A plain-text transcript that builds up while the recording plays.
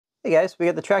Hey guys, we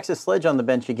got the Traxxas Sledge on the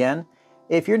bench again.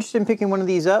 If you're interested in picking one of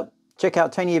these up, check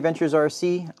out Tiny Adventures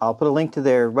RC. I'll put a link to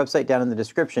their website down in the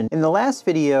description. In the last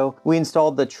video, we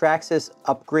installed the Traxxas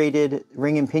upgraded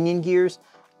ring and pinion gears.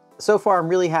 So far, I'm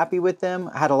really happy with them.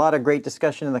 I had a lot of great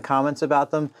discussion in the comments about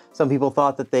them. Some people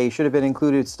thought that they should have been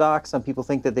included stock. Some people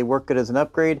think that they work good as an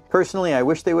upgrade. Personally, I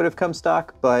wish they would have come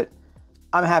stock, but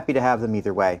I'm happy to have them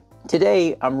either way.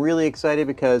 Today, I'm really excited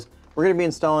because we're gonna be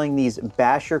installing these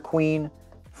Basherqueen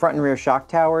front and rear shock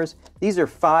towers. These are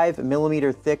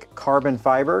 5mm thick carbon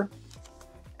fiber,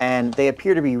 and they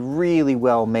appear to be really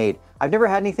well made. I've never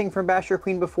had anything from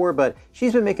Basherqueen before, but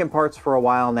she's been making parts for a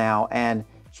while now, and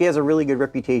she has a really good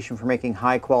reputation for making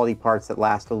high quality parts that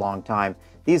last a long time.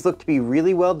 These look to be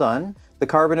really well done. The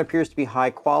carbon appears to be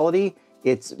high quality.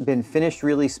 It's been finished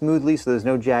really smoothly, so there's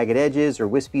no jagged edges or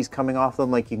wispies coming off them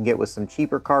like you can get with some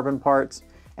cheaper carbon parts,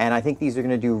 and I think these are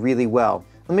gonna do really well.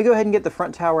 Let me go ahead and get the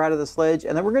front tower out of the Sledge,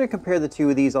 and then we're going to compare the two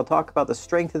of these. I'll talk about the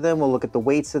strength of them, we'll look at the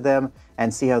weights of them,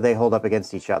 and see how they hold up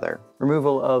against each other.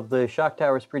 Removal of the shock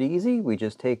tower is pretty easy. We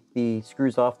just take the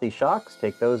screws off the shocks,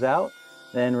 take those out,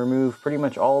 then remove pretty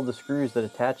much all the screws that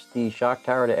attach the shock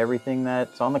tower to everything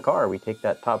that's on the car. We take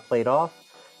that top plate off,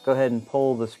 go ahead and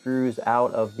pull the screws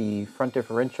out of the front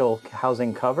differential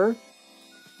housing cover.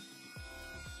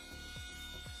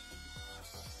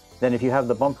 Then if you have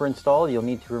the bumper installed, you'll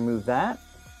need to remove that.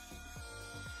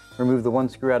 Remove the one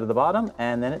screw out of the bottom,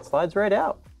 and then it slides right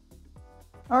out.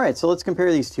 All right, so let's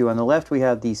compare these two. On the left, we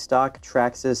have the stock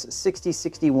Traxxas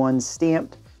 6061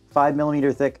 stamped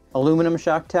 5mm thick aluminum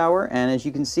shock tower, and as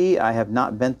you can see, I have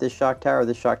not bent this shock tower.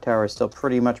 This shock tower is still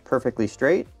pretty much perfectly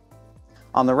straight.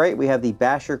 On the right, we have the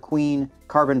Basherqueen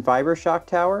carbon fiber shock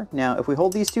tower. Now, if we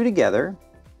hold these two together,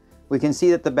 we can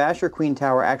see that the Basherqueen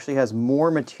tower actually has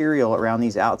more material around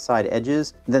these outside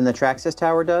edges than the Traxxas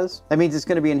tower does. That means it's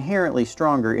going to be inherently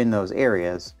stronger in those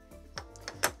areas.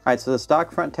 All right, so the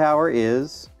stock front tower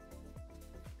is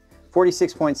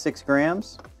 46.6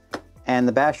 grams, and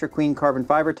the Basherqueen carbon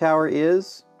fiber tower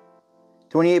is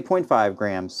 28.5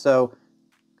 grams, so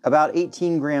about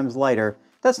 18 grams lighter.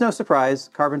 That's no surprise.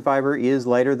 Carbon fiber is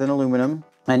lighter than aluminum,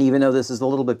 and even though this is a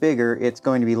little bit bigger, it's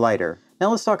going to be lighter. Now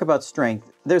let's talk about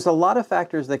strength. There's a lot of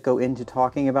factors that go into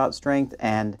talking about strength,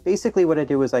 and basically what I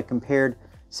did was I compared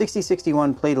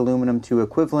 6061 plate aluminum to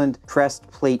equivalent pressed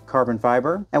plate carbon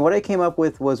fiber, and what I came up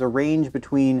with was a range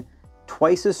between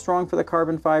twice as strong for the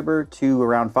carbon fiber to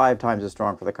around 5 times as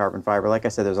strong for the carbon fiber. Like I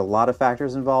said, there's a lot of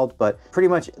factors involved, but pretty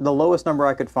much the lowest number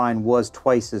I could find was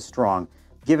twice as strong.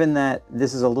 Given that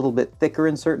this is a little bit thicker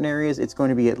in certain areas, it's going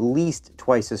to be at least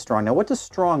twice as strong. Now, what does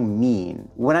strong mean?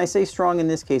 When I say strong in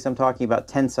this case, I'm talking about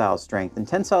tensile strength. And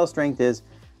tensile strength is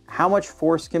how much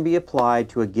force can be applied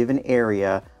to a given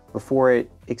area before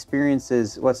it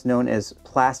experiences what's known as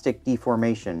plastic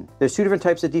deformation. There's two different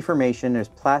types of deformation. There's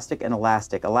plastic and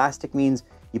elastic. Elastic means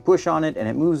you push on it and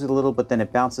it moves a little, but then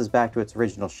it bounces back to its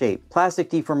original shape. Plastic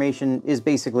deformation is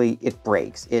basically it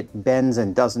breaks. It bends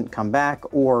and doesn't come back,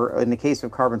 or in the case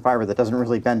of carbon fiber that doesn't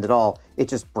really bend at all, it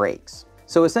just breaks.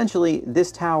 So essentially,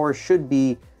 this tower should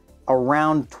be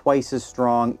around twice as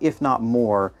strong, if not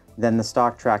more, than the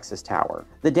stock Traxxas tower.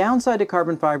 The downside to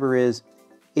carbon fiber is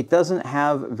it doesn't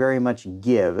have very much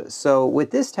give. So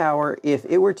with this tower, if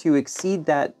it were to exceed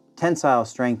that tensile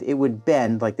strength, it would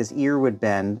bend, like this ear would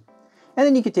bend, and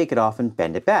then you could take it off and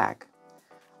bend it back.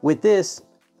 With this,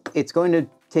 it's going to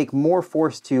take more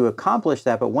force to accomplish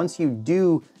that, but once you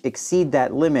do exceed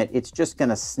that limit, it's just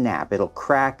gonna snap. It'll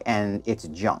crack and it's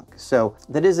junk. So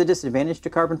that is a disadvantage to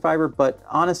carbon fiber, but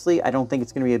honestly, I don't think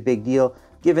it's gonna be a big deal.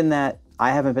 Given that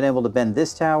I haven't been able to bend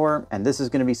this tower, and this is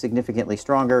gonna be significantly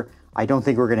stronger, I don't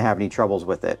think we're gonna have any troubles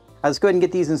with it. Let's go ahead and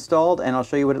get these installed, and I'll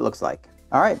show you what it looks like.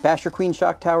 All right, Basherqueen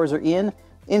shock towers are in.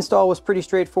 Install was pretty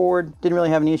straightforward, didn't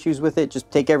really have any issues with it. Just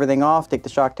take everything off, take the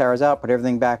shock towers out, put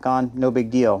everything back on, no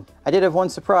big deal. I did have one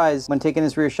surprise when taking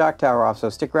this rear shock tower off, so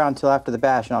stick around until after the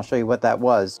bash and I'll show you what that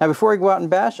was. Now before we go out and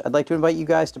bash, I'd like to invite you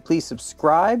guys to please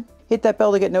subscribe. Hit that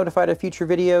bell to get notified of future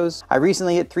videos. I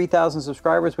recently hit 3,000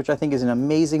 subscribers, which I think is an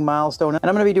amazing milestone. And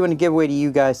I'm gonna be doing a giveaway to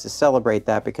you guys to celebrate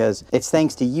that because it's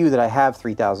thanks to you that I have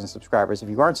 3,000 subscribers. If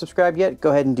you aren't subscribed yet,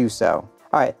 go ahead and do so.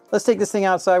 All right, let's take this thing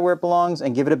outside where it belongs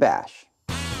and give it a bash.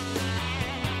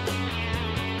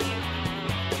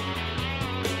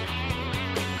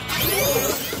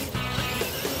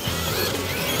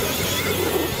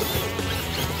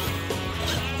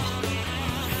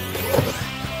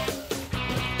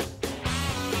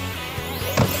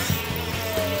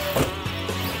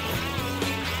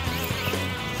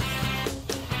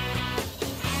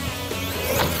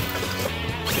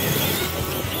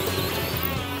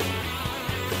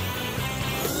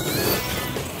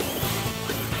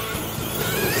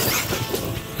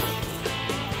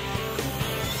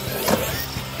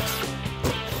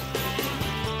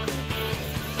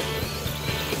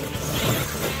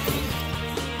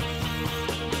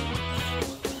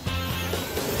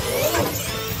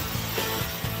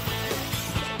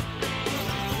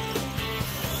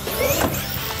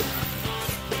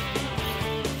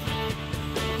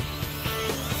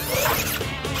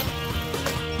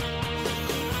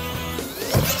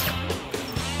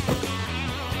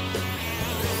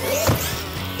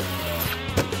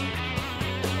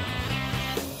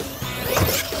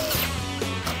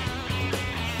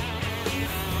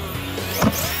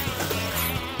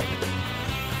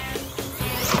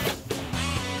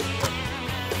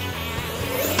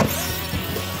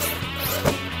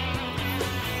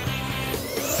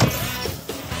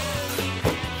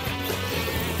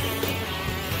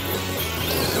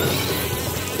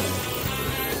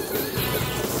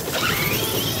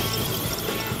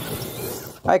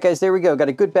 All right, guys, there we go. Got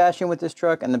a good bash in with this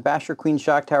truck, and the Basherqueen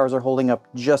shock towers are holding up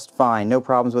just fine. No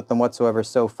problems with them whatsoever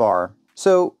so far.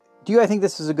 So, do you guys think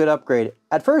this is a good upgrade?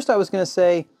 At first, I was going to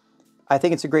say, I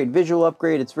think it's a great visual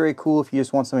upgrade. It's very cool if you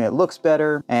just want something that looks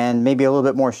better and maybe a little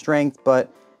bit more strength.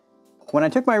 But when I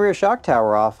took my rear shock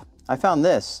tower off, I found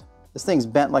this. This thing's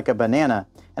bent like a banana.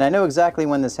 And I know exactly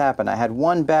when this happened. I had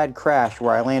one bad crash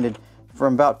where I landed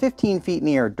from about 15 feet in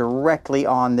the air directly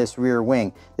on this rear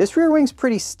wing. This rear wing's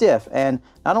pretty stiff, and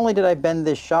not only did I bend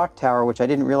this shock tower, which I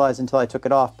didn't realize until I took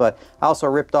it off, but I also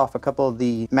ripped off a couple of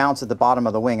the mounts at the bottom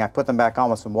of the wing. I put them back on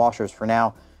with some washers for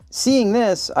now. Seeing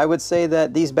this, I would say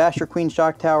that these Basherqueen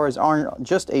shock towers aren't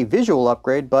just a visual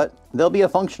upgrade, but they'll be a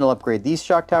functional upgrade. These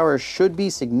shock towers should be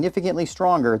significantly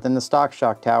stronger than the stock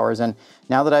shock towers, and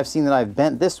now that I've seen that I've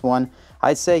bent this one,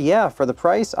 I'd say, yeah, for the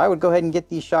price, I would go ahead and get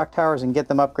these shock towers and get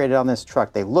them upgraded on this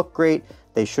truck. They look great,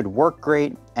 they should work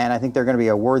great, and I think they're going to be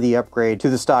a worthy upgrade to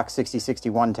the stock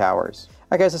 6061 towers. All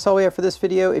right, guys, that's all we have for this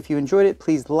video. If you enjoyed it,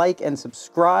 please like and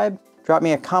subscribe. Drop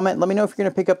me a comment. Let me know if you're going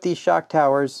to pick up these shock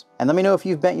towers, and let me know if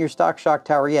you've bent your stock shock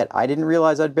tower yet. I didn't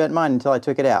realize I'd bent mine until I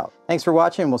took it out. Thanks for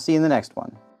watching. We'll see you in the next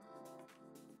one.